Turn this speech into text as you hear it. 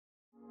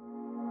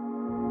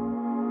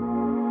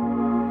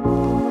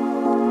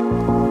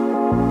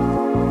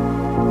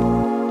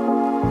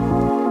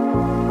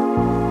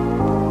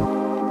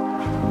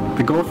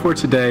The goal for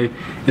today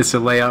is to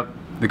lay up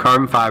the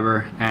carbon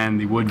fiber and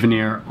the wood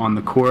veneer on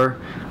the core.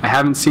 I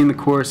haven't seen the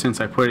core since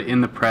I put it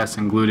in the press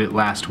and glued it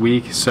last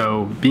week,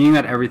 so being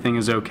that everything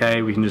is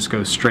okay, we can just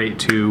go straight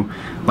to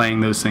laying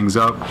those things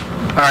up.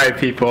 Alright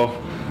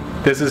people,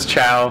 this is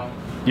Chow.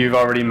 You've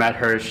already met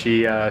her.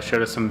 She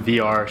showed us some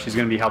VR. She's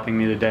going to be helping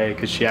me today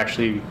because she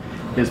actually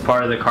is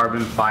part of the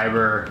carbon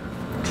fiber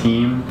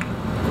team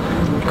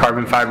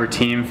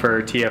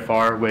for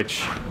TFR,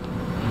 which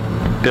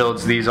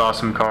builds these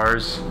awesome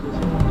cars.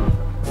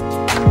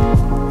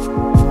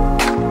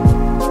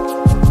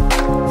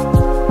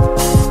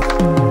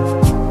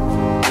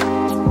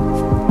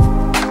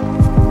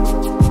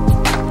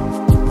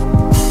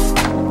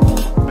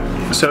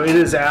 So it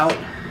is out.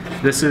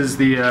 This is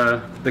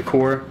the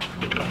core,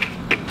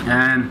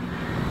 and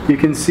you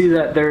can see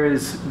that there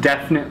is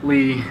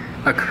definitely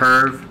a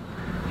curve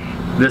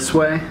this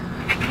way,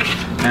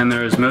 and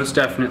there is most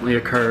definitely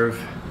a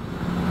curve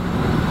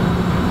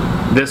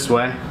this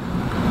way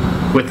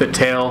with the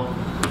tail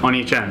on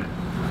each end.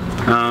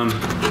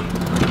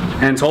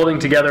 And it's holding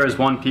together as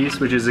one piece,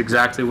 which is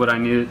exactly what I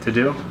needed to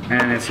do,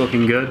 and it's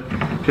looking good.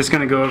 Just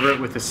gonna go over it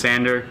with a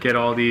sander, get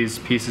all these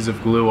pieces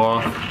of glue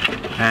off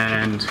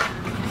and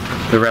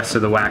the rest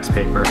of the wax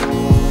paper.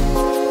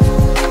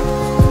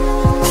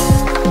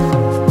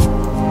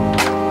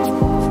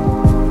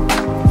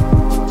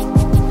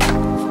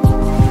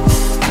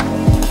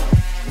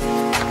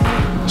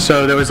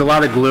 So there was a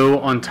lot of glue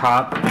on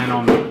top and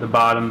on the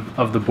bottom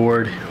of the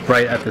board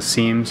right at the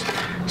seams.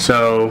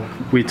 So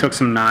we took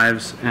some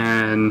knives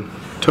and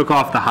took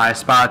off the high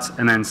spots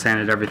and then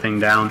sanded everything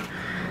down.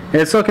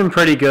 It's looking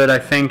pretty good. I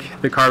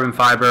think the carbon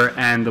fiber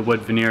and the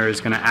wood veneer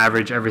is going to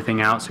average everything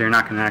out, so you're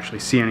not going to actually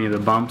see any of the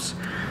bumps.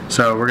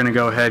 So we're going to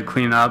go ahead,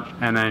 clean up,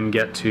 and then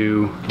get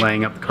to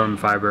laying up the carbon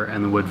fiber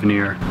and the wood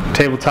veneer.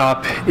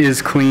 Tabletop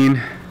is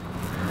clean,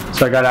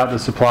 so I got out the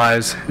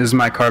supplies. This is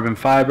my carbon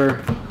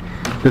fiber.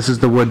 This is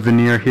the wood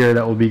veneer here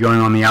that will be going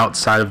on the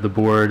outside of the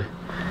board,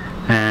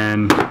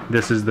 and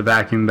this is the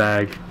vacuum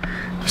bag.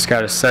 Just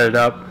got to set it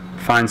up,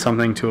 find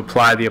something to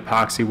apply the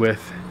epoxy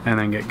with, and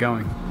then get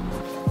going.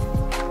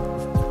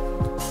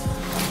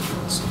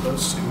 It's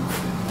supposed to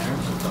fit in there,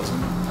 but it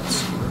doesn't.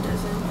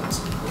 That's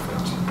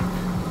perfect.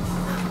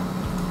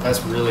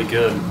 That's really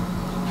good.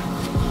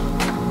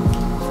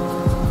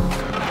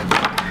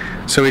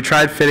 So we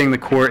tried fitting the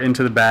core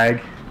into the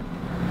bag.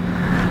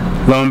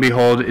 Lo and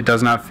behold, it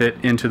does not fit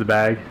into the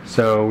bag,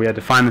 so we had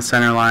to find the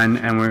center line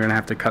and we're gonna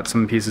have to cut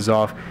some pieces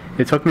off.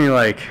 It took me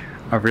like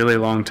a really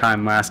long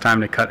time last time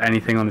to cut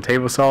anything on the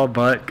table saw,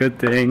 but good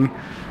thing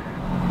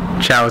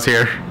Chow's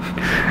here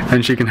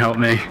and she can help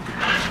me.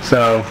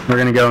 So we're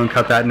gonna go and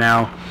cut that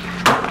now.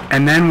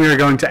 And then we are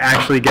going to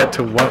actually get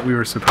to what we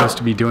were supposed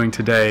to be doing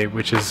today,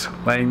 which is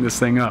laying this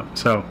thing up.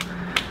 So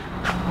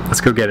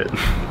let's go get it.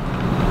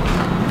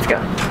 Let's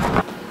go.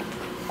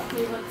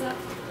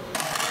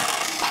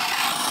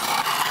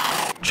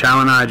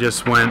 Chow and I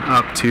just went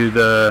up to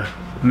the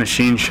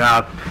machine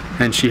shop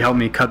and she helped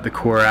me cut the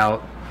core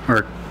out,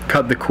 or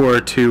cut the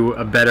core to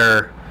a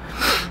better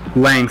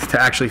length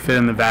to actually fit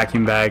in the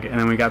vacuum bag. And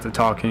then we got to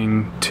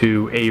talking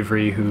to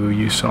Avery, who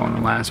you saw in the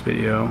last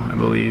video, I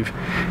believe,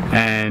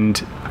 and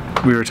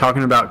we were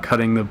talking about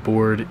cutting the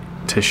board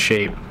to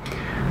shape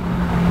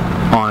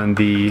on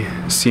the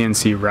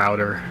CNC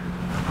router,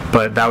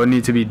 but that would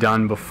need to be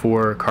done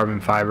before carbon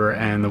fiber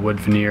and the wood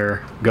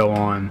veneer go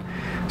on.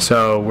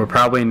 So we're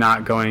probably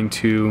not going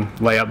to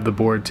lay up the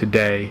board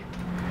today.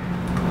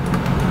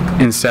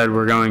 Instead,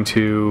 we're going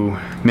to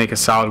make a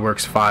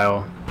SolidWorks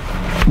file.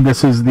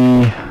 This is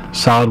the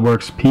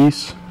SolidWorks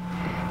piece,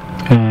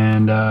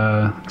 and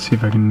let's see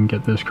if I can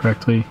get this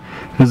correctly.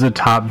 This is a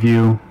top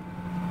view,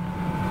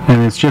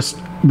 and it's just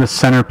the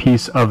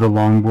centerpiece of the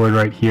longboard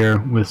right here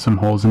with some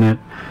holes in it.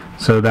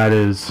 So that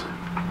is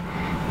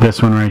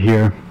this one right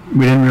here.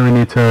 We didn't really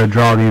need to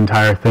draw the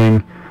entire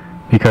thing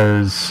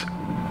because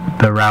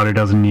the router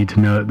doesn't need to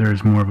know that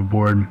there's more of a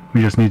board.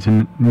 We just need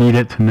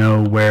it to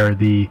know where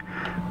the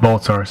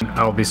bolts are. So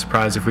I'll be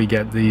surprised if we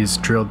get these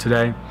drilled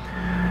today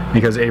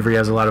because Avery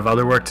has a lot of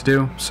other work to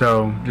do.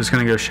 So just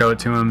gonna go show it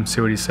to him,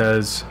 see what he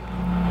says,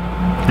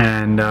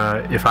 and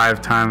if I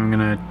have time, I'm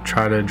gonna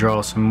try to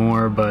draw some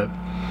more, but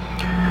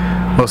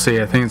we'll see.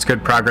 I think it's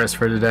good progress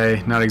for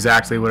today. Not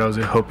exactly what I was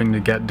hoping to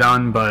get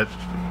done, but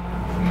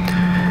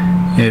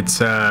it's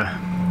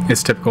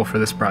typical for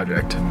this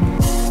project.